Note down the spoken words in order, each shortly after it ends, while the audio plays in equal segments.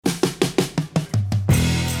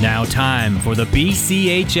Now time for the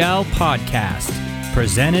BCHL podcast,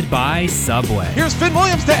 presented by Subway. Here's Finn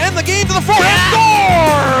Williams to end the game to the forehand.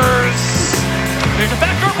 Scores! There's a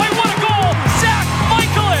backdoor play, what a goal! Zach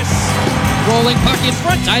Michaelis! Rolling puck in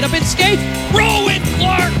front, tied up in skate. Rowan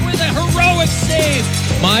Clark with a heroic save.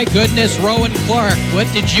 My goodness, Rowan Clark,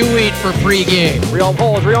 what did you eat for pregame? Realm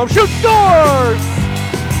holds, Realm shoots, scores!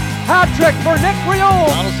 Hat trick for Nick Realm.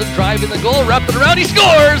 Donaldson driving the goal, wrapping around, he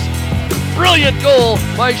scores! Brilliant goal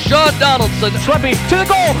by Sean Donaldson. Schleppe to the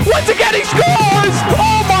goal. Once again, he scores!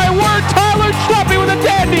 Oh my word, Tyler Schleppe with a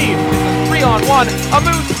dandy. 3-on-1. A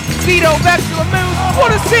Moose. Vito back to the Moose.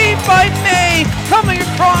 What a save by May. Coming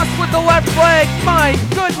across with the left leg. My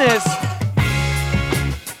goodness.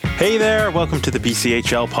 Hey there, welcome to the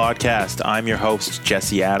BCHL podcast. I'm your host,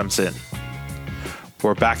 Jesse Adamson.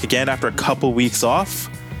 We're back again after a couple weeks off.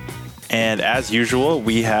 And as usual,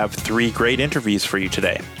 we have 3 great interviews for you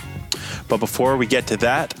today. But before we get to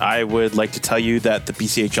that, I would like to tell you that the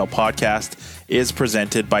BCHL podcast is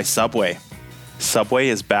presented by Subway. Subway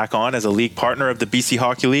is back on as a league partner of the BC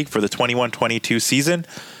Hockey League for the 21-22 season,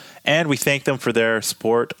 and we thank them for their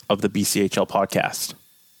support of the BCHL podcast.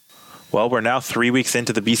 Well, we're now 3 weeks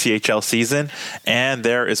into the BCHL season, and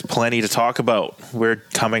there is plenty to talk about. We're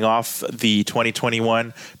coming off the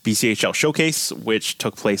 2021 BCHL Showcase, which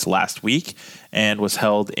took place last week and was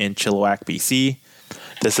held in Chilliwack, BC.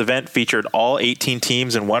 This event featured all 18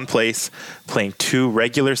 teams in one place, playing 2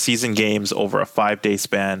 regular season games over a 5-day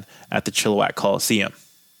span at the Chilliwack Coliseum.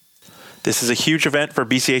 This is a huge event for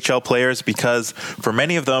BCHL players because for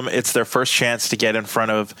many of them, it's their first chance to get in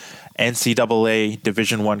front of NCAA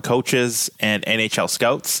Division I coaches and NHL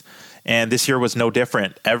scouts. And this year was no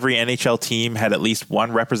different. Every NHL team had at least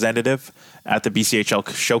one representative at the BCHL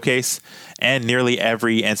Showcase, and nearly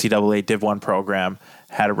every NCAA Div 1 program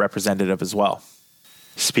had a representative as well.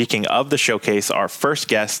 Speaking of the showcase, our first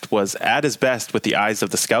guest was at his best with the eyes of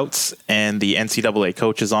the scouts and the NCAA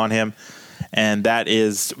coaches on him, and that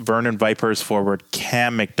is Vernon Vipers forward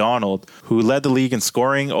Cam McDonald, who led the league in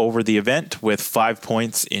scoring over the event with 5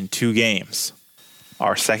 points in 2 games.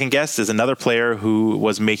 Our second guest is another player who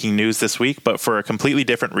was making news this week, but for a completely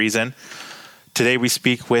different reason. Today we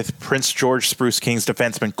speak with Prince George Spruce Kings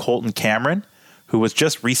defenseman Colton Cameron, who was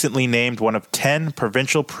just recently named one of 10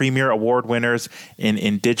 Provincial Premier Award winners in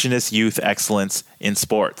Indigenous Youth Excellence in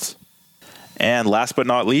Sports. And last but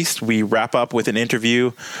not least, we wrap up with an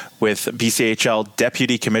interview with BCHL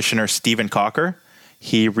Deputy Commissioner Stephen Cocker.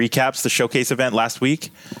 He recaps the showcase event last week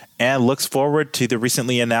and looks forward to the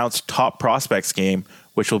recently announced Top Prospects game,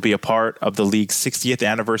 which will be a part of the league's 60th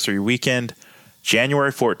anniversary weekend,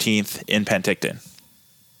 January 14th in Penticton.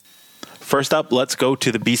 First up, let's go to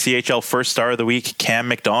the BCHL First Star of the Week, Cam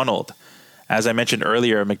McDonald. As I mentioned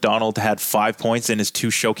earlier, McDonald had 5 points in his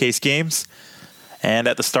 2 showcase games, and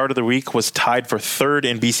at the start of the week was tied for 3rd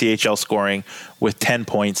in BCHL scoring with 10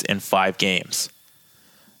 points in 5 games.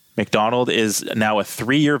 McDonald is now a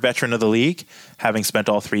 3-year veteran of the league, having spent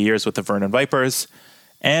all 3 years with the Vernon Vipers,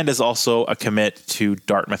 and is also a commit to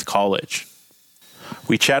Dartmouth College.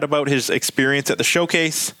 We chat about his experience at the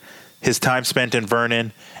showcase, his time spent in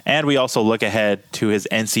Vernon, and we also look ahead to his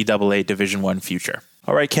NCAA Division I future.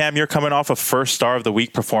 All right, Cam, you're coming off a First Star of the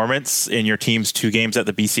Week performance in your team's 2 games at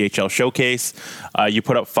the BCHL Showcase. You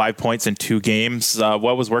put up 5 points in 2 games.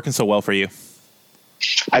 What was working so well for you?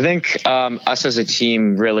 I think us as a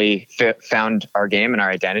team really found our game and our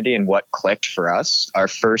identity and what clicked for us. Our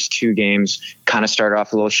first 2 games kind of started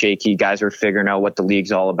off a little shaky. Guys were figuring out what the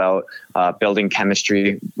league's all about, building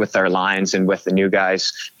chemistry with our lines and with the new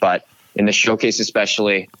guys. But in the showcase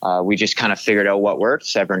especially, we just kind of figured out what worked.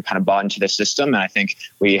 So everyone kind of bought into the system. And I think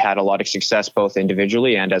we had a lot of success both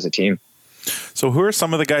individually and as a team. So who are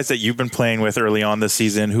some of the guys that you've been playing with early on this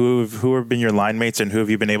season? Who have been your line mates and who have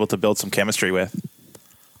you been able to build some chemistry with?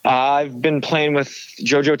 I've been playing with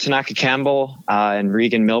Jojo Tanaka-Campbell and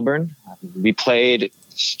Regan Milburn. We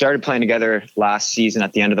started playing together last season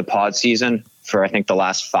at the end of the pod season for I think the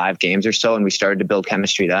last 5 games or so, and we started to build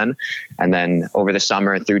chemistry then. And then over the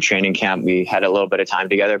summer and through training camp, we had a little bit of time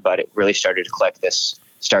together, but it really started to click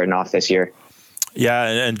starting off this year. Yeah,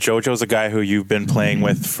 and JoJo's a guy who you've been playing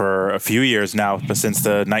with for a few years now, since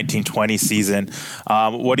the 1920 season.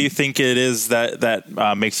 What do you think it is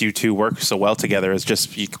that makes you two work so well together? Is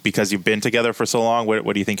just because you've been together for so long?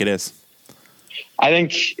 What do you think it is? I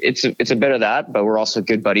think it's a bit of that, but we're also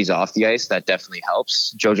good buddies off the ice. That definitely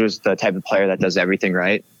helps. JoJo's the type of player that does everything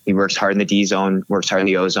right. He works hard in the D zone, works hard in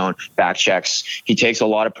the O zone, back checks. He takes a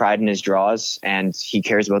lot of pride in his draws, and he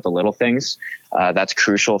cares about the little things. That's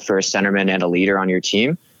crucial for a centerman and a leader on your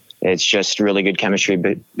team. It's just really good chemistry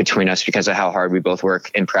between us because of how hard we both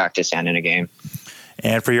work in practice and in a game.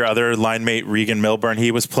 And for your other line mate, Regan Milburn,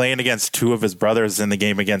 he was playing against two of his brothers in the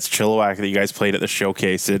game against Chilliwack that you guys played at the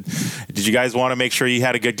Showcase. Did you guys want to make sure you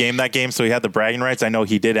had a good game that game so he had the bragging rights? I know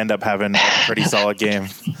he did end up having a pretty solid game.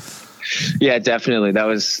 Yeah, definitely. That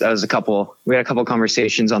was a couple. We had a couple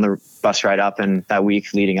conversations on the bus ride up and that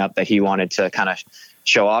week leading up that he wanted to kind of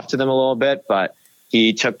show off to them a little bit, but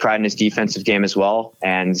he took pride in his defensive game as well,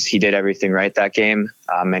 and he did everything right that game,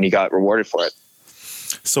 and he got rewarded for it.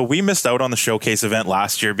 So we missed out on the Showcase event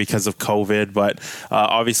last year because of COVID, but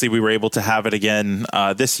obviously we were able to have it again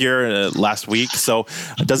this year, last week. So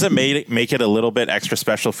does it make it a little bit extra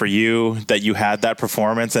special for you that you had that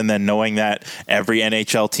performance, and then knowing that every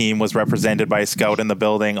NHL team was represented by a scout in the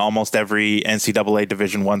building, almost every NCAA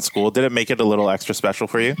Division I school? Did it make it a little extra special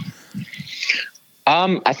for you?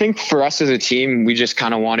 I think for us as a team, we just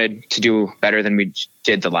kind of wanted to do better than we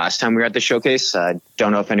did the last time we were at the Showcase. I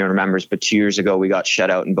don't know if anyone remembers, but 2 years ago, we got shut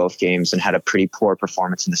out in both games and had a pretty poor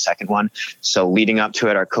performance in the second one. So leading up to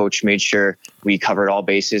it, our coach made sure we covered all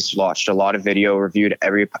bases, watched a lot of video, reviewed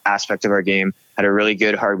every aspect of our game, had a really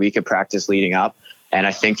good hard week of practice leading up. And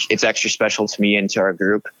I think it's extra special to me and to our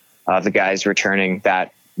group of the guys returning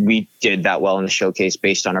that we did that well in the Showcase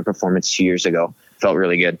based on our performance 2 years ago. Felt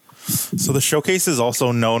really good. So the Showcase is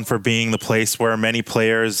also known for being the place where many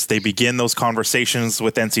players, they begin those conversations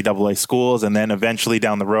with NCAA schools, and then eventually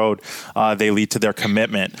down the road, they lead to their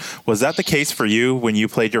commitment. Was that the case for you when you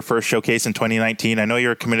played your first Showcase in 2019? I know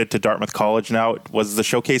you're committed to Dartmouth College now. Was the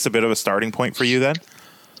Showcase a bit of a starting point for you then?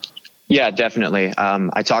 Yeah, definitely.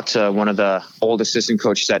 I talked to one of the old assistant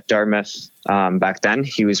coaches at Dartmouth back then.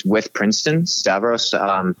 He was with Princeton, Stavros.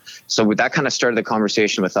 So that kind of started the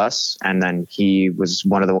conversation with us. And then he was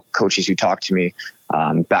one of the coaches who talked to me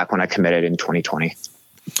back when I committed in 2020.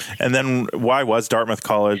 And then why was Dartmouth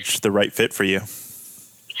College the right fit for you?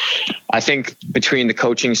 I think between the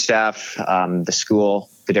coaching staff, the school,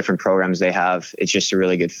 the different programs they have, it's just a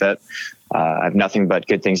really good fit. I have nothing but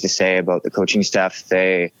good things to say about the coaching staff.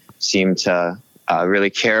 They seem to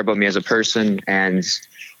really care about me as a person, and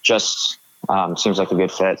just seems like a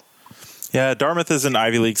good fit. Yeah, Dartmouth is an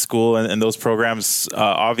Ivy League school, and those programs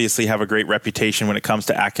obviously have a great reputation when it comes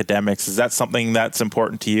to academics. Is that something that's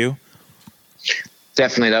important to you?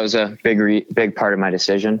 Definitely. That was a big part of my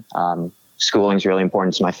decision. Schooling is really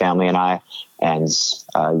important to my family and I, and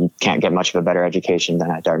you can't get much of a better education than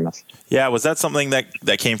at Dartmouth. Yeah, was that something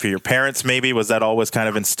that came from your parents maybe? Was that always kind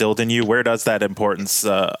of instilled in you? Where does that importance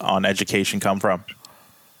on education come from?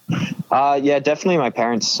 Yeah, definitely my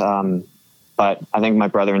parents, but I think my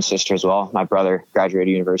brother and sister as well. My brother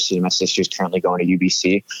graduated university, and my sister's currently going to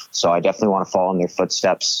UBC, so I definitely want to follow in their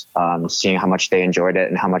footsteps, seeing how much they enjoyed it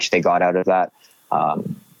and how much they got out of that.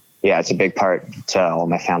 Yeah, it's a big part to all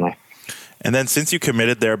my family. And then since you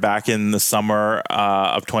committed there back in the summer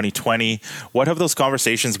of 2020, what have those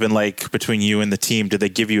conversations been like between you and the team? Did they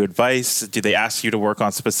give you advice? Did they ask you to work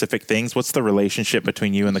on specific things? What's the relationship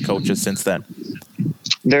between you and the coaches since then?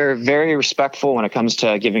 They're very respectful when it comes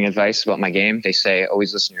to giving advice about my game. They say,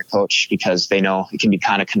 always listen to your coach, because they know it can be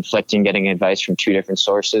kind of conflicting getting advice from two different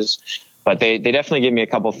sources. But they definitely give me a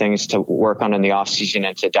couple things to work on in the off season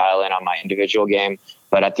and to dial in on my individual game.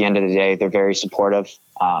 But at the end of the day, they're very supportive.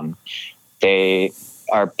 They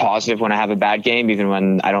are positive when I have a bad game, even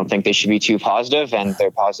when I don't think they should be too positive, and they're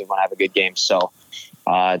positive when I have a good game. So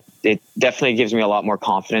it definitely gives me a lot more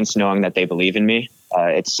confidence knowing that they believe in me.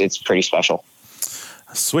 It's pretty special.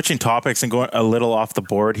 Switching topics and going a little off the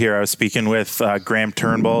board here, I was speaking with Graham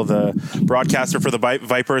Turnbull, the broadcaster for the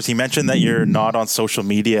Vipers. He mentioned that you're not on social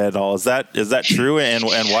media at all. Is that true? And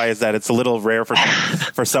why is that? It's a little rare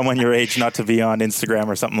for someone your age not to be on Instagram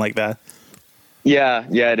or something like that. Yeah,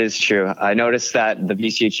 it is true. I noticed that the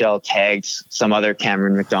BCHL tagged some other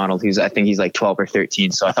Cameron McDonald, I think he's like 12 or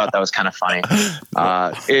 13. So I thought that was kind of funny.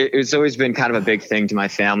 It's always been kind of a big thing to my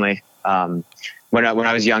family. When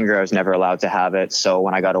I was younger, I was never allowed to have it. So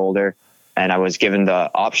when I got older and I was given the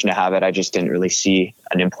option to have it, I just didn't really see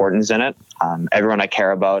an importance in it. Everyone I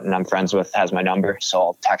care about and I'm friends with has my number. So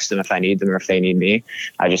I'll text them if I need them or if they need me.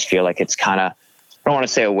 I just feel like it's kind of, I don't want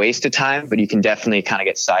to say a waste of time, but you can definitely kind of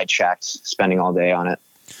get sidetracked spending all day on it.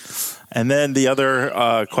 And then the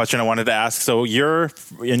other question I wanted to ask, so you're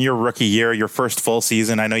in your rookie year, your first full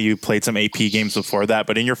season, I know you played some AP games before that,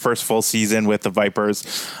 but in your first full season with the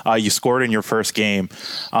Vipers, you scored in your first game.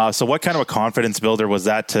 So what kind of a confidence builder was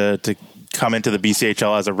that to come into the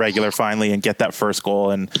BCHL as a regular finally and get that first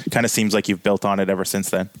goal? And kind of seems like you've built on it ever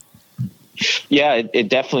since then. Yeah, it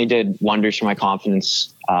definitely did wonders for my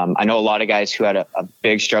confidence. I know a lot of guys who had a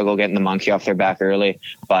big struggle getting the monkey off their back early,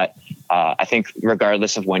 but I think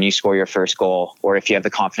regardless of when you score your first goal or if you have the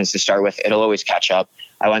confidence to start with, it'll always catch up.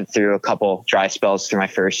 I went through a couple dry spells through my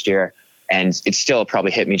first year, and it still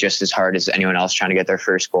probably hit me just as hard as anyone else trying to get their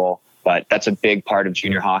first goal. But that's a big part of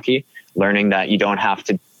junior hockey, learning that you don't have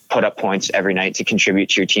to put up points every night to contribute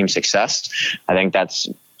to your team's success. I think that's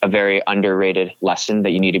a very underrated lesson that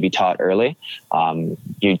you need to be taught early.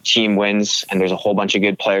 Your team wins, and there's a whole bunch of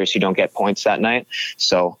good players who don't get points that night.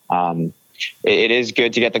 So it is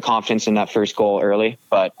good to get the confidence in that first goal early,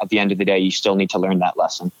 but at the end of the day, you still need to learn that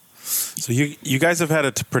lesson. So you guys have had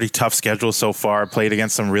a pretty tough schedule so far, played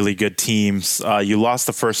against some really good teams. You lost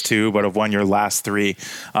the first 2, but have won your last 3.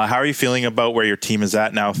 How are you feeling about where your team is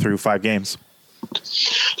at now through 5 games?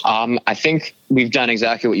 I think we've done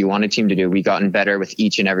exactly what you want a team to do. We've gotten better with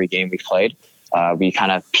each and every game we've played. We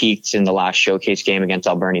kind of peaked in the last showcase game against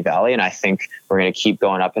Alberni Valley, and I think we're going to keep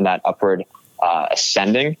going up in that upward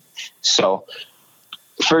ascending. So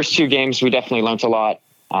first 2 games, we definitely learned a lot.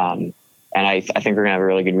 And I think we're going to have a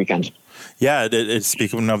really good weekend. Yeah,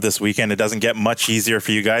 speaking of this weekend, it doesn't get much easier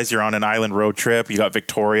for you guys. You're on an island road trip. You got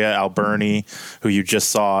Victoria, Alberni, who you just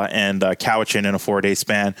saw, and Cowichan in a 4-day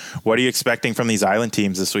span. What are you expecting from these island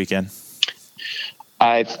teams this weekend?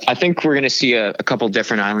 I think we're going to see a couple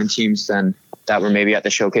different island teams than that were maybe at the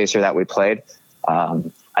showcase or that we played.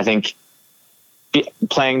 I think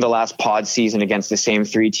playing the last pod season against the same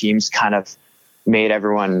 3 teams kind of made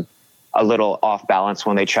everyone a little off balance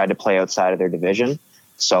when they tried to play outside of their division.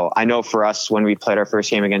 So I know for us, when we played our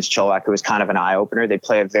first game against Chilliwack, it was kind of an eye opener. They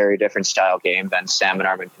play a very different style game than Salmon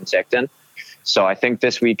Arm and Penticton. So I think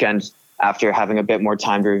this weekend, after having a bit more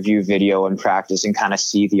time to review video and practice and kind of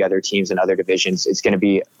see the other teams in other divisions, it's going to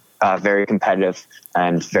be a very competitive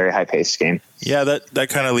and very high-paced game. Yeah, that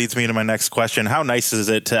kind of leads me to my next question. How nice is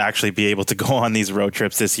it to actually be able to go on these road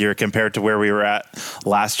trips this year compared to where we were at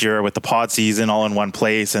last year with the pod season all in one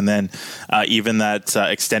place, and then even that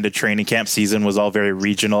extended training camp season was all very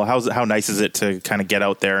regional? How nice is it to kind of get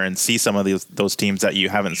out there and see some of those teams that you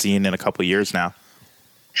haven't seen in a couple of years now?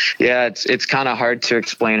 Yeah, it's kind of hard to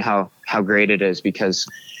explain how great it is, because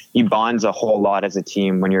you bond a whole lot as a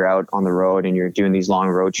team when you're out on the road and you're doing these long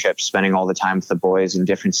road trips, spending all the time with the boys in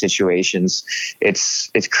different situations.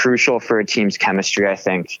 It's crucial for a team's chemistry, I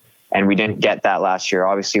think. And we didn't get that last year.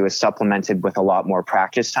 Obviously, it was supplemented with a lot more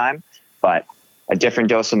practice time, but a different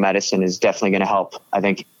dose of medicine is definitely going to help, I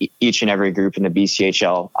think, each and every group in the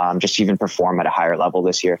BCHL just even perform at a higher level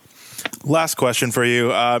this year. Last question for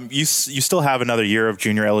you. You still have another year of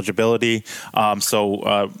junior eligibility,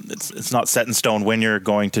 so it's not set in stone when you're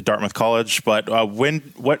going to Dartmouth College. But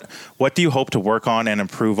what do you hope to work on and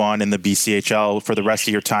improve on in the BCHL for the rest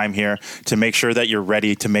of your time here to make sure that you're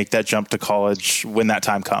ready to make that jump to college when that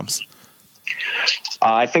time comes?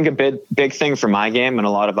 I think a big thing for my game and a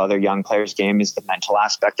lot of other young players' game is the mental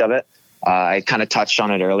aspect of it. I kind of touched on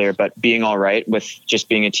it earlier, but being all right with just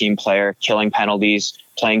being a team player, killing penalties,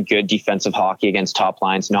 playing good defensive hockey against top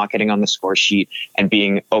lines, not getting on the score sheet, and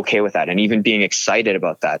being okay with that, and even being excited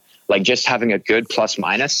about that. Like just having a good plus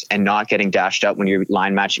minus and not getting dashed up when you're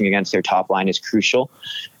line matching against their top line is crucial.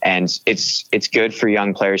 And it's good for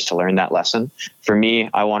young players to learn that lesson. For me,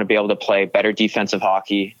 I want to be able to play better defensive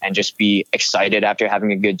hockey and just be excited after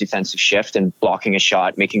having a good defensive shift and blocking a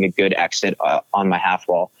shot, making a good exit on my half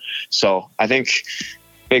wall. So I think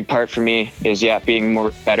big part for me is,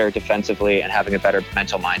 being better defensively and having a better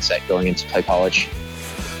mental mindset going into play college.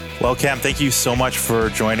 Well, Cam, thank you so much for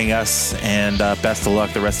joining us, and best of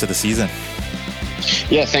luck the rest of the season.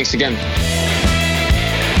 Yeah, thanks again.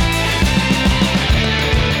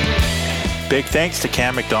 Big thanks to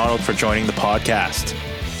Cam McDonald for joining the podcast.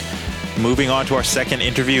 Moving on to our second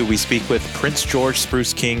interview, we speak with Prince George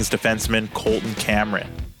Spruce Kings defenseman Colton Cameron.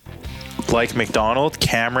 Like McDonald,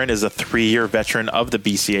 Cameron is a 3-year veteran of the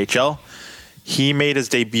BCHL. He made his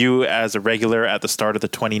debut as a regular at the start of the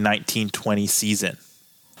 2019-20 season.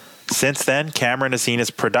 Since then, Cameron has seen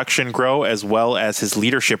his production grow as well as his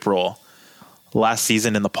leadership role. Last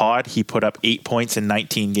season in the pod, he put up 8 points in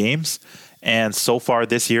 19 games. And so far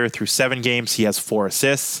this year, through 7 games, he has 4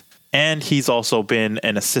 assists. And he's also been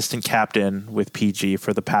an assistant captain with PG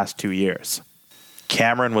for the past 2 years.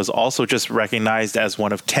 Cameron was also just recognized as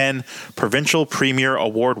one of 10 Provincial Premier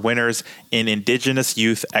Award winners in Indigenous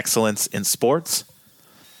Youth Excellence in Sports.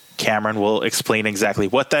 Cameron will explain exactly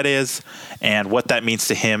what that is and what that means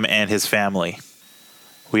to him and his family.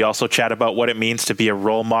 We also chat about what it means to be a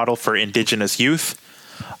role model for Indigenous youth,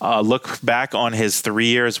 look back on his 3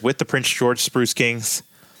 years with the Prince George Spruce Kings,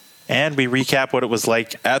 and we recap what it was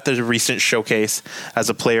like at the recent showcase as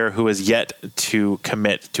a player who is yet to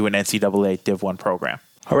commit to an NCAA Div 1 program.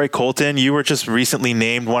 All right, Colton, you were just recently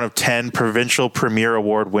named one of 10 Provincial Premier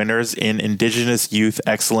Award winners in Indigenous Youth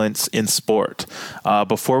Excellence in Sport.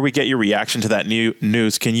 Before we get your reaction to that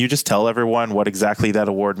news, can you just tell everyone what exactly that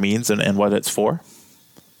award means and what it's for?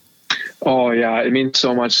 Oh, yeah. It means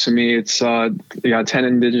so much to me. It's 10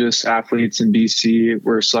 Indigenous athletes in BC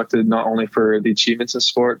were selected not only for the achievements in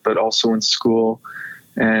sport, but also in school.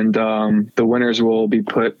 And the winners will be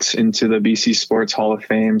put into the BC Sports Hall of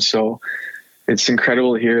Fame. So it's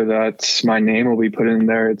incredible to hear that my name will be put in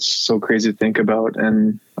there. It's so crazy to think about,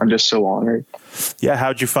 and I'm just so honored. Yeah,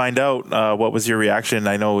 how'd you find out? What was your reaction?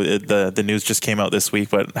 I know the news just came out this week,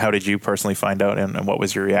 but how did you personally find out, and what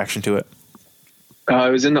was your reaction to it?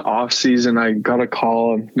 It was in the off season. I got a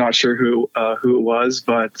call. I'm not sure who it was,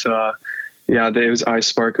 but it was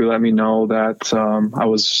iSpark who let me know that I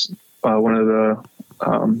was one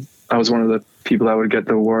of the people that would get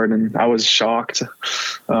the award, and I was shocked.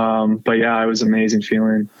 But yeah, it was an amazing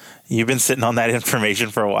feeling. You've been sitting on that information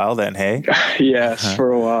for a while then, hey? Yes,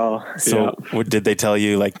 for a while. So did they tell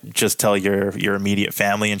you, like, just tell your immediate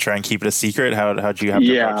family and try and keep it a secret? How'd you have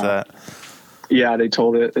to approach that? Yeah, they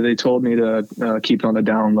told me to keep it on the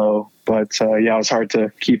down low, but it was hard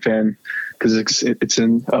to keep in because it's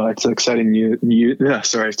exciting it's exciting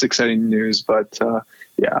news, but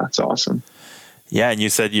it's awesome. Yeah, and you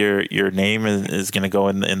said your name is going to go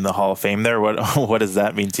in the Hall of Fame there. What does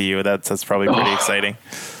that mean to you? That's probably pretty exciting.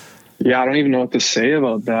 Yeah, I don't even know what to say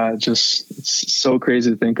about that. Just it's so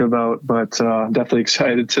crazy to think about, but definitely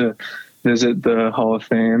excited to visit the Hall of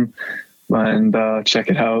Fame and check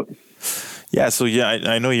it out. Yeah, so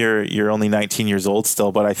I know you're only 19 years old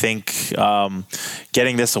still, but I think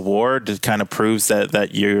getting this award kind of proves that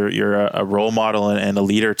you're a role model and a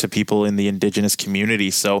leader to people in the Indigenous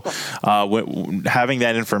community. So having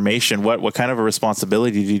that information, what kind of a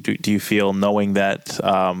responsibility do you feel knowing that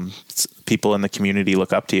people in the community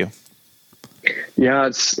look up to you? Yeah,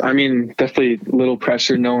 definitely a little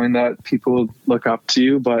pressure knowing that people look up to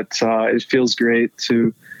you, but it feels great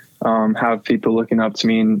to have people looking up to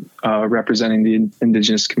me and representing the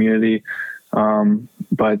Indigenous community.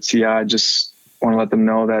 I just want to let them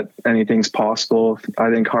know that anything's possible.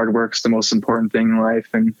 I think hard work's the most important thing in life.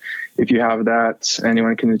 And if you have that,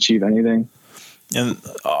 anyone can achieve anything. And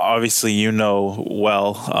obviously,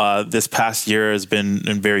 this past year has been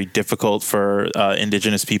very difficult for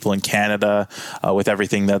Indigenous people in Canada with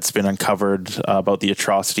everything that's been uncovered about the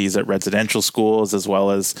atrocities at residential schools, as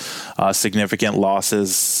well as significant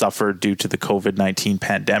losses suffered due to the COVID-19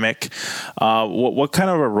 pandemic. What kind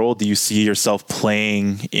of a role do you see yourself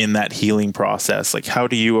playing in that healing process? Like, how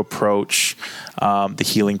do you approach the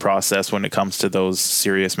healing process when it comes to those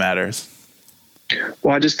serious matters?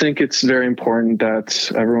 Well, I just think it's very important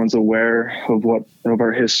that everyone's aware of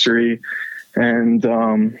our history,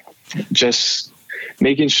 and just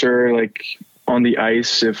making sure, like, on the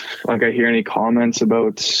ice, if I hear any comments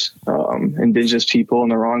about Indigenous people in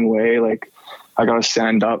the wrong way, like, I gotta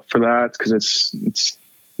stand up for that, because it's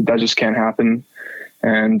that just can't happen.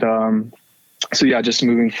 And just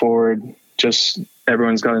moving forward, just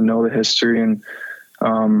everyone's got to know the history, and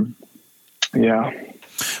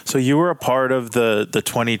So you were a part of the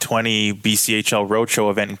 2020 BCHL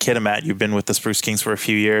Roadshow event in Kitimat. You've been with the Spruce Kings for a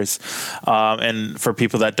few years. And for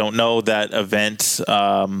people that don't know, that event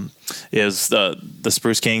is the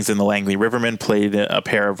Spruce Kings and the Langley Rivermen played a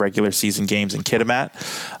pair of regular season games in Kitimat.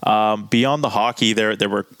 Beyond the hockey, there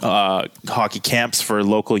were hockey camps for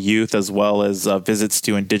local youth, as well as visits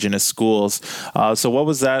to Indigenous schools. So what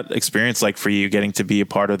was that experience like for you, getting to be a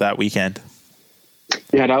part of that weekend?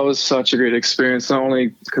 Yeah, that was such a great experience, not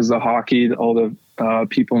only because the hockey, all the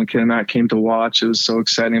people in Kitimat came to watch. It was so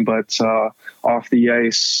exciting, but off the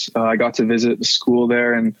ice, I got to visit the school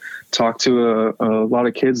there and talk to a lot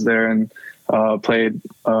of kids there, and played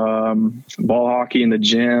ball hockey in the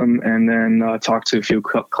gym, and then talked to a few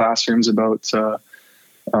classrooms about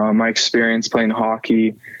my experience playing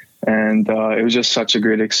hockey. And it was just such a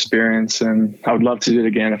great experience, and I would love to do it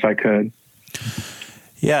again if I could.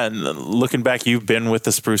 Yeah, and looking back, you've been with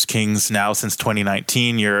the Spruce Kings now since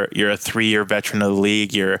 2019. You're a 3-year veteran of the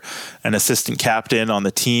league. You're an assistant captain on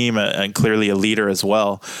the team, and clearly a leader as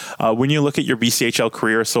well. When you look at your BCHL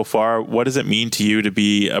career so far, what does it mean to you to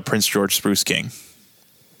be a Prince George Spruce King?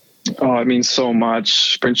 Oh, it means so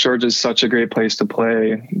much. Prince George is such a great place to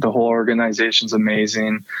play. The whole organization's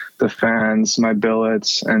amazing. The fans, my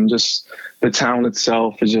billets, and just the town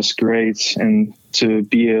itself is just great. And to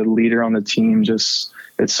be a leader on the team,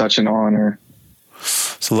 it's such an honor.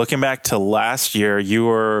 So looking back to last year, you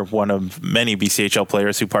were one of many BCHL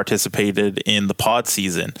players who participated in the pod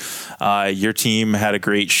season. Your team had a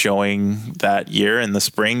great showing that year in the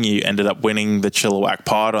spring. You ended up winning the Chilliwack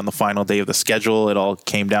pod on the final day of the schedule. It all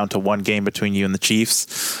came down to one game between you and the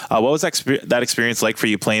Chiefs. What was that experience like for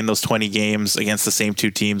you, playing those 20 games against the same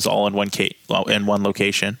two teams all in one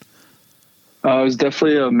location? It was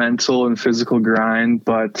definitely a mental and physical grind,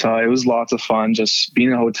 but it was lots of fun just being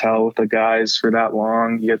in a hotel with the guys for that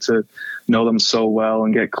long. You get to know them so well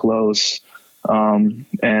and get close. And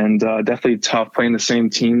definitely tough playing the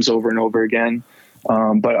same teams over and over again.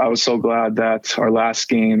 But I was so glad that our last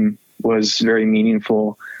game was very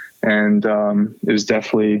meaningful. And it was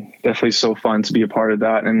definitely so fun to be a part of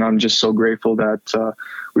that. And I'm just so grateful that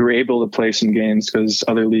we were able to play some games because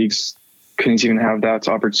other leagues couldn't even have that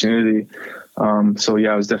opportunity. So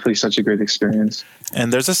yeah, it was definitely such a great experience.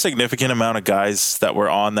 And there's a significant amount of guys that were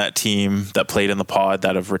on that team that played in the pod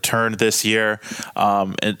that have returned this year.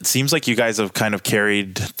 It seems like you guys have kind of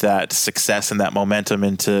carried that success and that momentum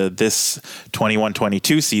into this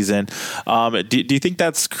 21-22 season. Do you think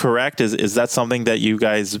that's correct? Is that something that you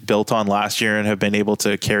guys built on last year and have been able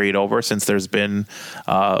to carry it over since there's been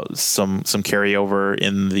some carryover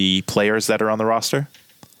in the players that are on the roster?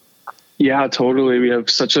 Yeah, totally. We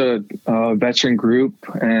have such a veteran group,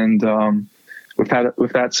 and with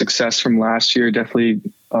that success from last year, definitely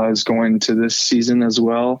is going to this season as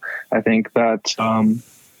well. I think that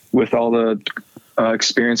with all the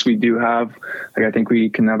experience we do have, I think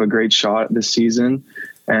we can have a great shot this season,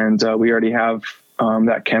 and we already have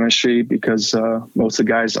that chemistry because most of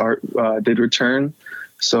the guys did return.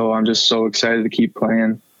 So I'm just so excited to keep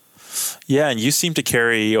playing. Yeah, and you seem to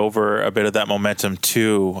carry over a bit of that momentum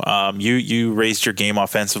too. You raised your game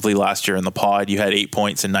offensively last year in the pod. You had 8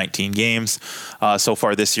 points in 19 games. So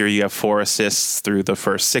far this year, you have 4 assists through the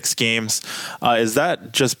first 6 games. Is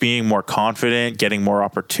that just being more confident, getting more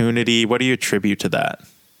opportunity? What do you attribute to that?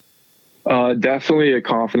 Definitely a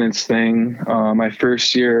confidence thing. My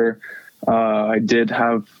first year, I did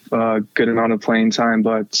have a good amount of playing time,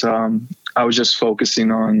 but I was just focusing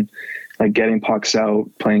on getting pucks out,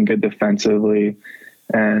 playing good defensively.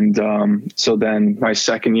 And so then my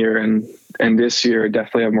second year and this year,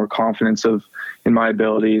 definitely have more confidence in my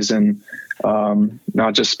abilities and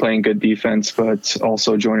not just playing good defense, but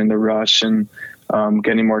also joining the rush and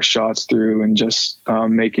getting more shots through and just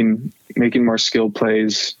making more skilled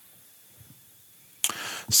plays.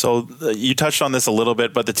 So you touched on this a little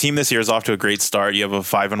bit, but the team this year is off to a great start. You have a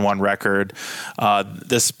 5-1 record.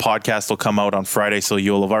 This podcast will come out on Friday, so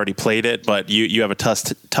you'll have already played it, but you have a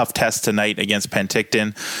tough test tonight against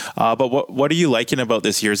Penticton. But what are you liking about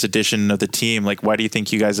this year's edition of the team? Why do you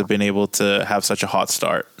think you guys have been able to have such a hot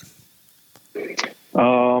start? Yeah,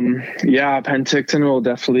 Penticton will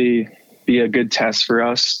definitely be a good test for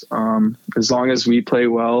us. As long as we play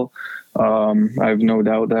well, I have no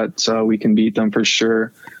doubt that we can beat them for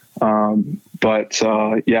sure. But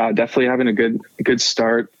yeah, definitely having a good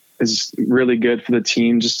start is really good for the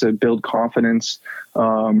team just to build confidence.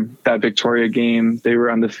 That Victoria game, they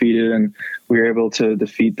were undefeated and we were able to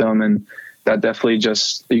defeat them. And that definitely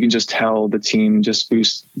you can just tell the team just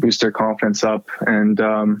boost their confidence up. And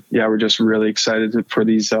yeah, we're just really excited for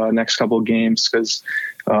these next couple of games because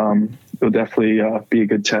it'll definitely be a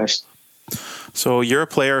good test. So you're a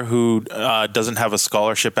player who doesn't have a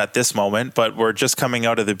scholarship at this moment, but we're just coming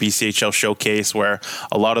out of the BCHL showcase where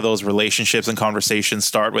a lot of those relationships and conversations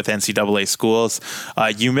start with NCAA schools.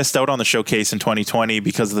 You missed out on the showcase in 2020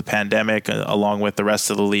 because of the pandemic, along with the rest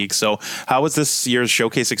of the league. So how was this year's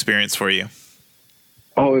showcase experience for you?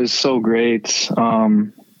 Oh, it was so great.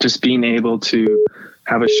 Just being able to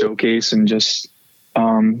have a showcase and just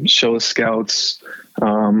show the scouts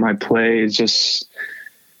my play is just...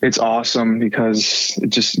 It's awesome because it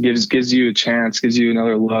just gives you a chance, gives you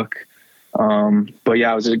another look. But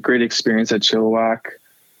yeah, it was a great experience at Chilliwack.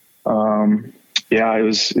 Yeah, it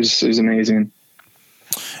was amazing.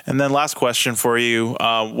 And then last question for you.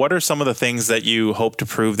 What are some of the things that you hope to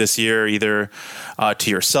prove this year, either to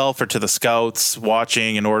yourself or to the scouts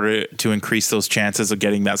watching in order to increase those chances of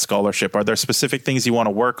getting that scholarship? Are there specific things you want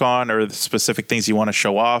to work on or specific things you want to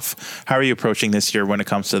show off? How are you approaching this year when it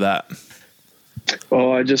comes to that?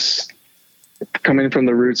 Well, I just coming from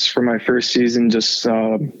the roots for my first season, just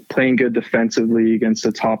playing good defensively against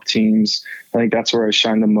the top teams. I think that's where I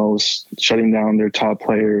shine the most, shutting down their top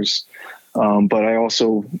players. But I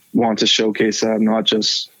also want to showcase that I'm not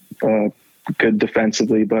just good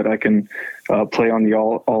defensively, but I can play on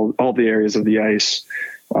all the areas of the ice.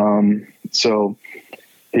 So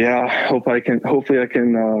yeah, hopefully I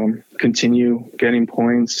can continue getting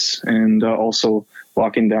points and also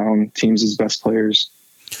locking down teams' best players.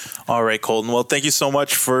 All right, Colton. Well, thank you so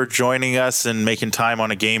much for joining us and making time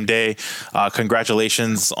on a game day.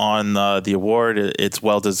 Congratulations on the award. It's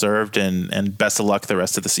well deserved, and best of luck the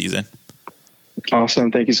rest of the season.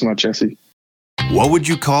 Awesome. Thank you so much, Jesse. What would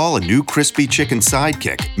you call a new crispy chicken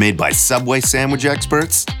sidekick made by Subway sandwich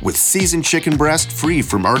experts? With seasoned chicken breast free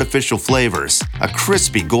from artificial flavors, a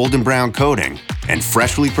crispy golden brown coating, and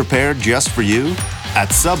freshly prepared just for you?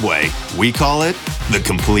 At Subway, we call it the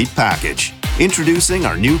complete package. Introducing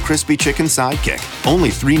our new crispy chicken sidekick, only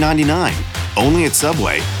 $3.99. Only at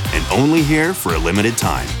Subway, and only here for a limited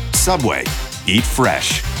time. Subway, eat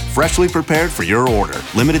fresh. Freshly prepared for your order.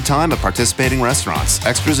 Limited time at participating restaurants.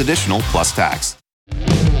 Extras additional plus tax.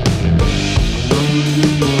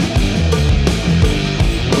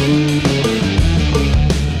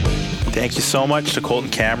 Thank you so much to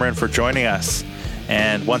Colton Cameron for joining us.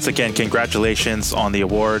 And once again, congratulations on the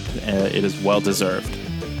award. It is well deserved.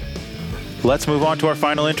 Let's move on to our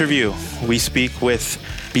final interview. We speak with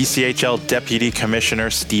BCHL Deputy Commissioner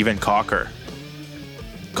Stephen Cocker.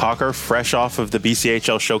 Cocker, fresh off of the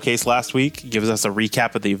BCHL showcase last week, gives us a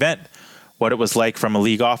recap of the event, what it was like from a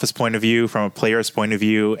league office point of view, from a player's point of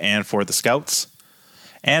view, and for the scouts.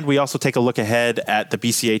 And we also take a look ahead at the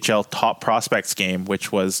BCHL Top Prospects game,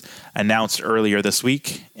 which was announced earlier this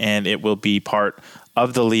week, and it will be part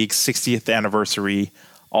of the league's 60th anniversary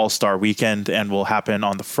All-Star Weekend and will happen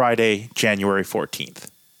on the Friday, January 14th.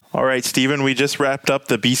 All right, Stephen, we just wrapped up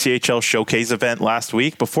the BCHL Showcase event last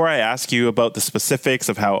week. Before I ask you about the specifics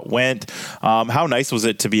of how it went, how nice was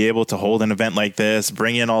it to be able to hold an event like this,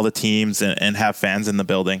 bring in all the teams, and have fans in the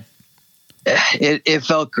building? It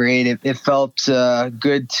felt great. It felt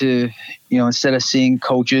good to, instead of seeing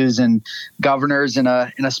coaches and governors in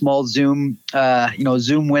a small Zoom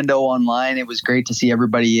window online, it was great to see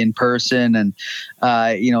everybody in person. And,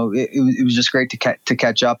 it was just great to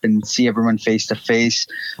catch up and see everyone face to face.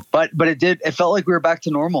 But it felt like we were back to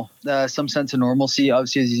normal, some sense of normalcy.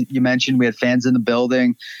 Obviously, as you mentioned, we had fans in the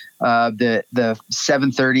building. The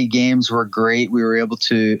 7:30 games were great. We were able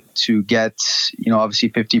to get, obviously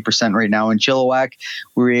 50% right now in Chilliwack.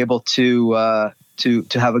 We were able to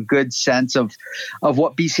have a good sense of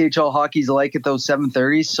what BCHL hockey is like at those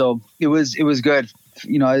 7:30s. So it was good. As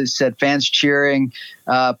I said, fans cheering,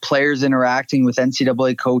 players interacting with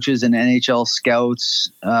NCAA coaches and NHL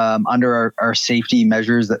scouts under our safety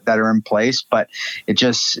measures that are in place. But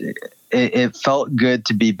it felt good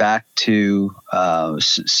to be back to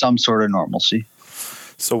some sort of normalcy.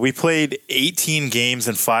 So we played 18 games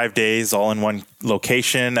in 5 days, all in one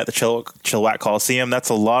location at the Chilliwack Coliseum. That's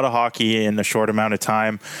a lot of hockey in a short amount of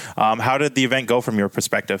time. How did the event go from your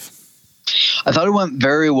perspective? I thought it went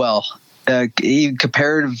very well.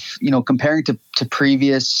 Comparing to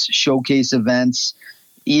previous showcase events,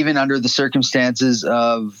 even under the circumstances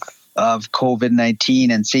of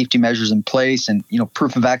COVID-19 and safety measures in place and,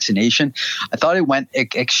 proof of vaccination, I thought it went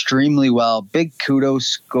extremely well. Big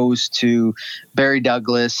kudos goes to Barry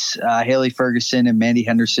Douglas, Haley Ferguson, and Mandy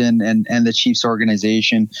Henderson and the Chiefs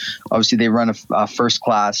organization. Obviously, they run a first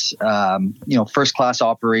class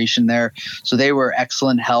operation there. So they were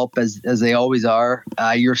excellent help as they always are.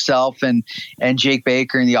 Yourself and Jake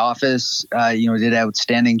Baker in the office, did an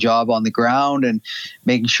outstanding job on the ground and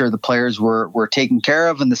making sure the players were taken care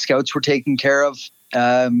of and the scouts were taken care of.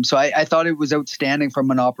 So I thought it was outstanding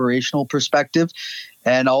from an operational perspective.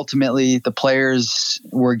 And ultimately, the players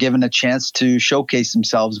were given a chance to showcase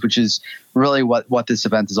themselves, which is really what this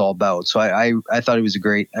event is all about. So I thought it was a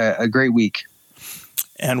great week.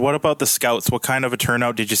 And what about the scouts? What kind of a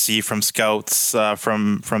turnout did you see from scouts,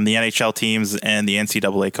 from the NHL teams and the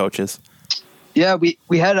NCAA coaches? Yeah,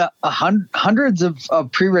 we had hundreds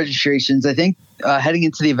of pre-registrations. I think heading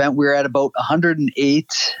into the event, we were at about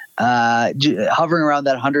 108, hovering around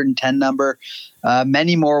that 110 number.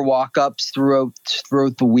 Many more walk-ups throughout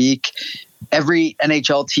the week. Every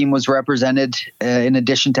NHL team was represented, in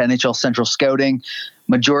addition to NHL Central Scouting.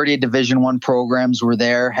 Majority of Division I programs were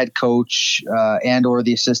there, head coach and or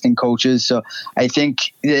the assistant coaches. So I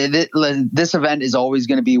think this event is always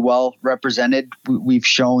going to be well represented. We've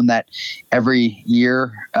shown that every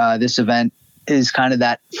year this event is kind of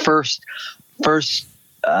that first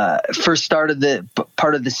start of the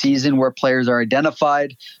part of the season where players are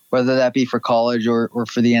identified, whether that be for college or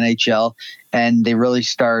for the NHL, and they really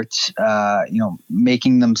start,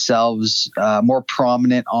 making themselves more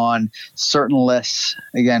prominent on certain lists.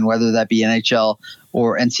 Again, whether that be NHL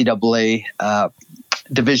or NCAA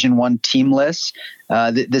Division I team lists.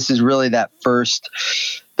 This is really that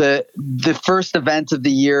the first event of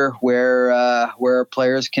the year where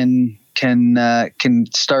players can can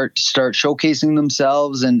start showcasing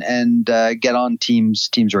themselves and get on teams'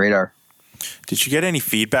 radar. Did you get any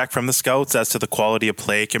feedback from the scouts as to the quality of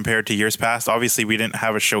play compared to years past? Obviously, we didn't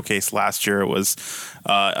have a showcase last year. It was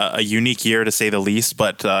a unique year to say the least,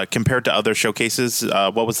 but compared to other showcases,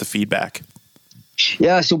 what was the feedback?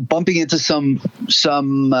 Yeah, so bumping into some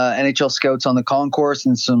NHL scouts on the concourse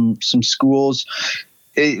and some schools,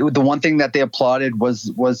 the one thing that they applauded was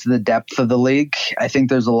the depth of the league. I think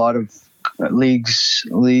there's a lot of leagues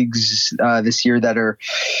this year that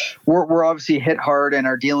we're obviously hit hard and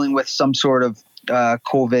are dealing with some sort of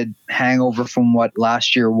COVID hangover from what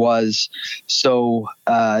last year was. So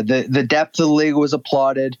the depth of the league was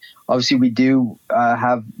applauded. Obviously, we do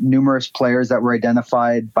have numerous players that were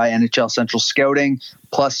identified by NHL Central Scouting,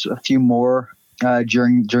 plus a few more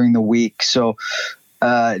during the week. So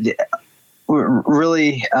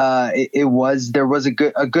really, there was a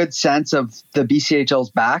good sense of the BCHL's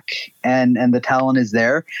back and the talent is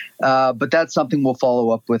there. But that's something we'll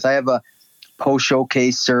follow up with. I have a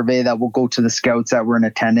post-showcase survey that will go to the scouts that were in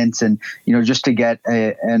attendance, and just to get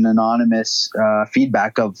an anonymous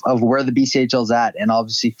feedback of where the BCHL's at, and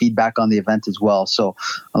obviously feedback on the event as well. So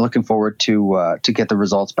I'm looking forward to get the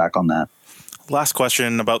results back on that. Last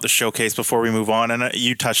question about the showcase before we move on, and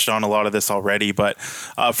you touched on a lot of this already, but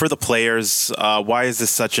for the players, why is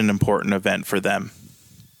this such an important event for them?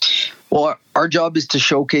 Well, our job is to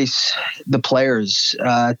showcase the players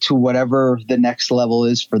to whatever the next level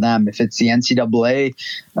is for them. If it's the NCAA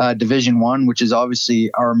Division I, which is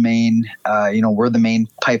obviously our main, we're the main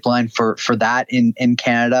pipeline for that in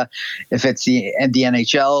Canada. If it's the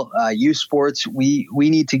NHL youth sports, we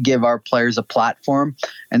need to give our players a platform,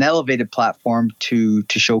 an elevated platform to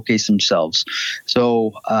showcase themselves.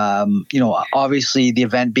 So, obviously the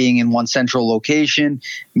event being in one central location,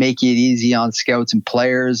 making it easy on scouts and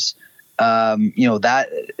players.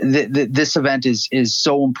 This event is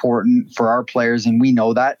so important for our players, and we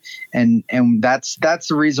know that, and that's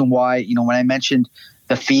the reason why, when I mentioned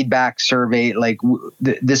the feedback survey,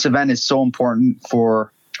 this event is so important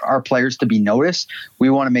for our players to be noticed.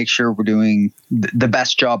 We want to make sure we're doing the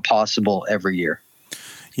best job possible every year.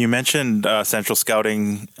 You mentioned Central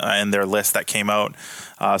Scouting and their list that came out.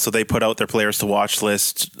 So they put out their players to watch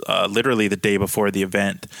list literally the day before the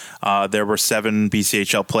event. There were 7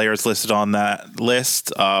 BCHL players listed on that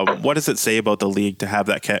list. What does it say about the league to have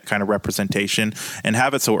that kind of representation and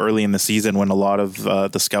have it so early in the season when a lot of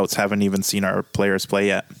the scouts haven't even seen our players play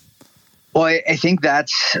yet? Well, I think that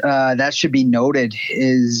should be noted.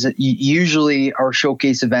 Is usually our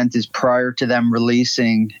showcase event is prior to them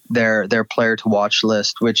releasing their player to watch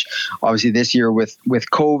list, which obviously this year with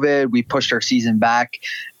COVID, we pushed our season back.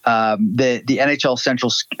 The NHL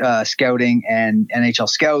Central Scouting and NHL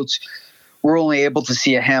Scouts, we're only able to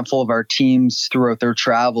see a handful of our teams throughout their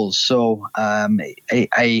travels. So I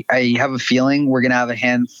have a feeling we're going to have a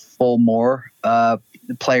handful more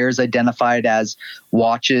players identified as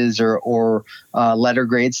watches or letter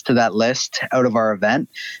grades to that list out of our event.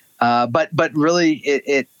 But really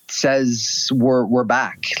it says we're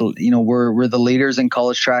back. We're the leaders in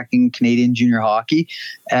college track in Canadian junior hockey,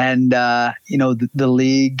 and the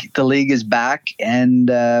league is back,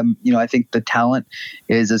 and I think the talent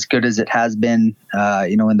is as good as it has been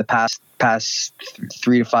in the past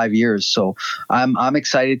 3 to 5 years. So I'm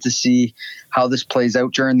excited to see how this plays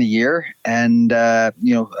out during the year, and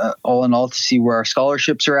all in all, to see where our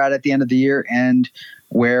scholarships are at the end of the year, and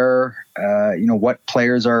where what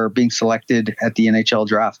players are being selected at the NHL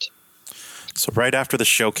draft. So right after the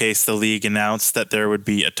showcase, the league announced that there would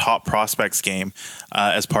be a top prospects game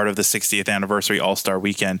as part of the 60th anniversary All-Star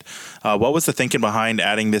Weekend. What was the thinking behind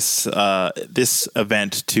adding this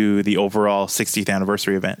event to the overall 60th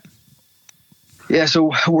anniversary event? Yeah,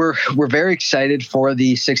 so we're very excited for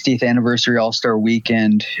the 60th anniversary All-Star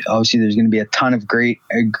Weekend. Obviously, there's going to be a ton of great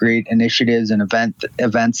initiatives and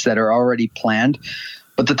events that are already planned.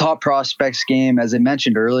 But the top prospects game, as I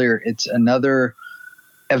mentioned earlier, it's another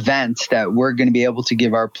event that we're going to be able to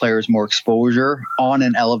give our players more exposure on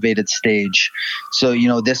an elevated stage. So,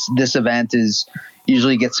 this event is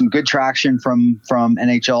usually gets some good traction from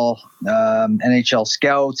NHL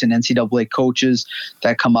scouts and NCAA coaches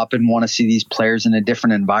that come up and want to see these players in a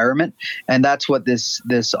different environment, and that's what this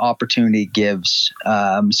opportunity gives.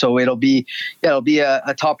 So it'll be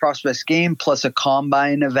a top prospects game plus a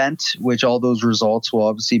combine event, which all those results will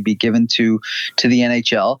obviously be given to the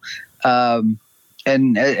NHL.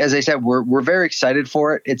 And as I said, we're very excited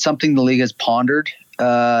for it. It's something the league has pondered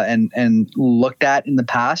and looked at in the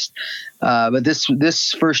past, but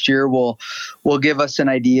this first year will give us an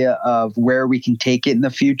idea of where we can take it in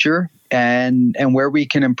the future. and where we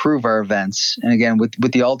can improve our events. And again,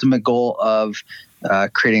 with the ultimate goal of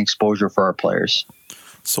creating exposure for our players.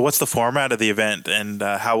 So what's the format of the event, and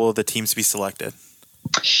how will the teams be selected?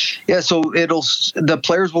 Yeah, so the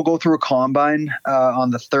players will go through a combine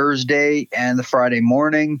on the Thursday and the Friday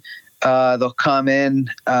morning. They'll come in,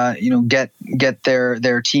 get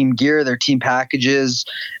their team gear, their team packages,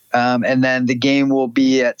 and then the game will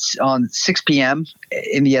be on 6 p.m.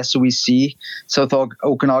 in the SOEC, South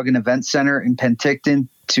Okanagan Event Center in Penticton,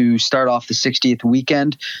 to start off the 60th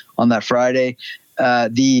weekend on that Friday.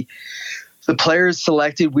 The players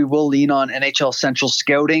selected, we will lean on NHL Central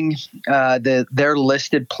Scouting. Their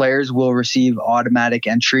listed players will receive automatic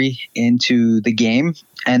entry into the game.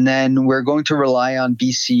 And then we're going to rely on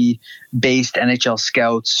BC-based NHL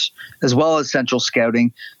scouts as well as Central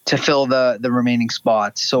Scouting to fill the remaining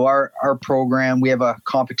spots. So our program, we have a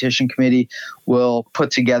competition committee, will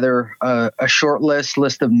put together a short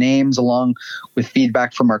list of names along with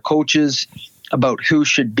feedback from our coaches about who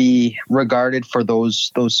should be regarded for those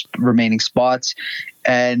remaining spots.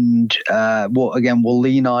 And we'll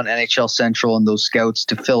lean on NHL Central and those scouts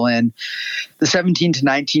to fill in the 17 to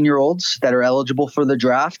 19-year-olds that are eligible for the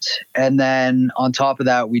draft. And then on top of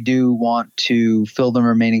that, we do want to fill the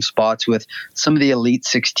remaining spots with some of the elite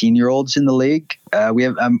 16-year-olds in the league.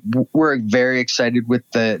 We're very excited with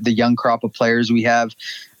the young crop of players we have.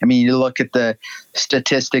 I mean, you look at the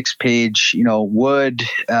statistics page, Wood,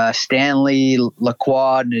 Stanley,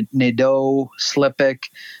 Lacroix, Nadeau, Slipik,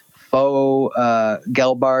 Faux,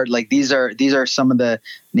 Gelbard. Like these are some of the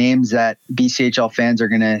names that BCHL fans are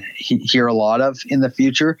going to hear a lot of in the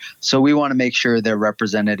future. So we want to make sure they're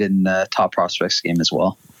represented in the Top Prospects game as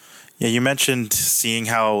well. Yeah, you mentioned seeing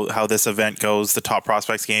how this event goes, the Top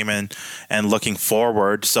Prospects game, and looking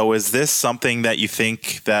forward. So is this something that you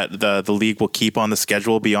think that the league will keep on the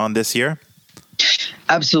schedule beyond this year?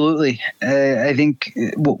 Absolutely. I think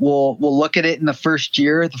we'll look at it in the first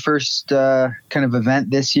year, the first kind of event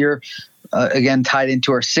this year, again, tied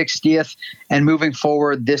into our 60th. And moving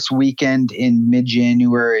forward, this weekend in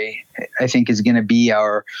mid-January, I think is going to be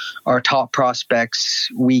our Top Prospects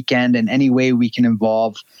weekend, and any way we can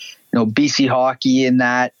involve BC hockey in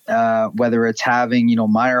that, whether it's having,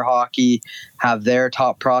 minor hockey have their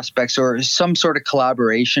top prospects or some sort of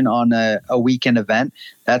collaboration on a weekend event.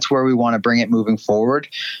 That's where we want to bring it moving forward.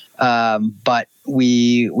 But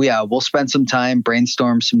we'll spend some time,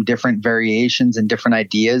 brainstorm some different variations and different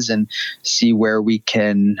ideas, and see where we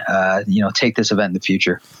can, take this event in the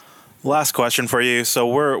future. Last question for you. So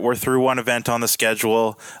we're through one event on the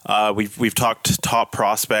schedule. We've talked Top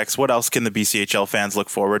Prospects. What else can the BCHL fans look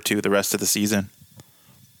forward to the rest of the season?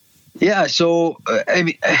 Yeah, so I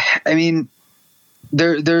mean,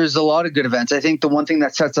 there's a lot of good events. I think the one thing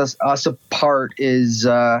that sets us apart is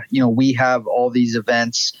we have all these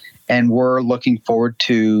events, and we're looking forward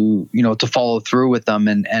to to follow through with them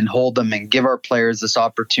and hold them and give our players this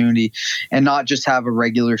opportunity, and not just have a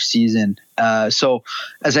regular season. So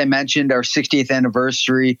as I mentioned, our 60th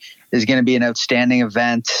anniversary is going to be an outstanding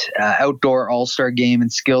event, outdoor all-star game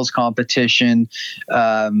and skills competition.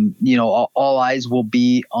 All eyes will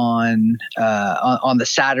be on the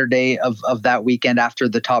Saturday of that weekend after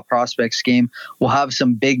the Top Prospects game. We'll have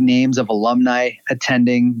some big names of alumni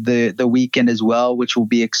attending the weekend as well, which will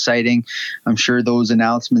be exciting. I'm sure those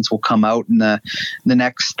announcements will come out in the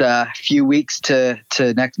next few weeks to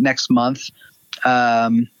next month.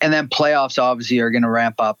 And then playoffs obviously are going to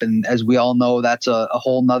ramp up. And as we all know, that's a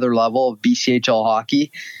whole nother level of BCHL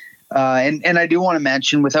hockey. And I do want to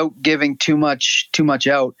mention, without giving too much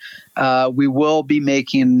out, we will be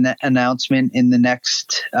making an announcement in the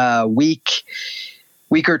next week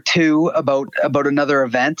or two about another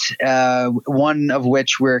event, one of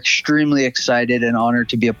which we're extremely excited and honored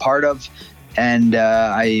to be a part of. And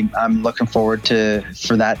I'm looking forward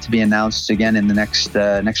for that to be announced again in the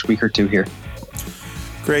next week or two here.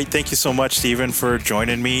 Great. Thank you so much, Stephen, for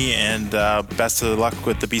joining me, and best of luck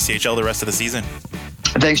with the BCHL the rest of the season.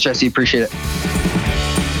 Thanks, Jesse. Appreciate it.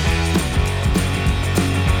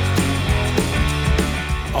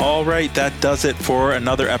 All right, that does it for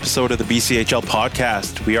another episode of the BCHL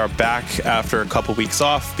podcast. We are back after a couple weeks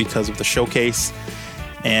off because of the showcase,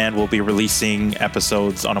 and we'll be releasing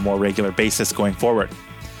episodes on a more regular basis going forward.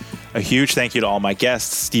 A huge thank you to all my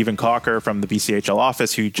guests: Stephen Cocker from the BCHL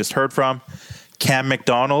office, who you just heard from, Cam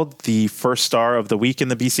McDonald, the first star of the week in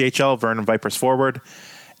the BCHL, Vernon Vipers forward,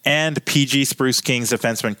 and PG Spruce Kings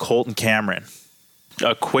defenseman Colton Cameron.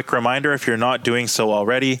 A quick reminder, if you're not doing so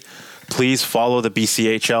already, please follow the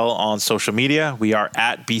BCHL on social media. We are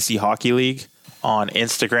at BC Hockey League on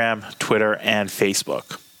Instagram, Twitter, and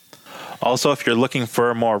Facebook. Also, if you're looking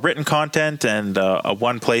for more written content and a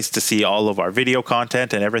one place to see all of our video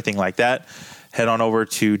content and everything like that, head on over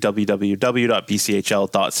to www.bchl.ca.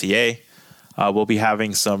 We'll be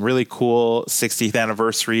having some really cool 60th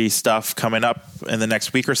anniversary stuff coming up in the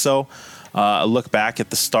next week or so. A look back at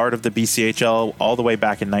the start of the BCHL all the way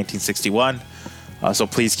back in 1961. So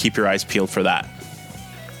please keep your eyes peeled for that.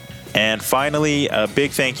 And finally, a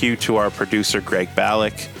big thank you to our producer, Greg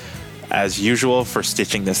Ballack, as usual, for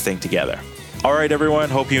stitching this thing together. All right, everyone.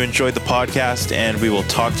 Hope you enjoyed the podcast, and we will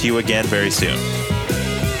talk to you again very soon.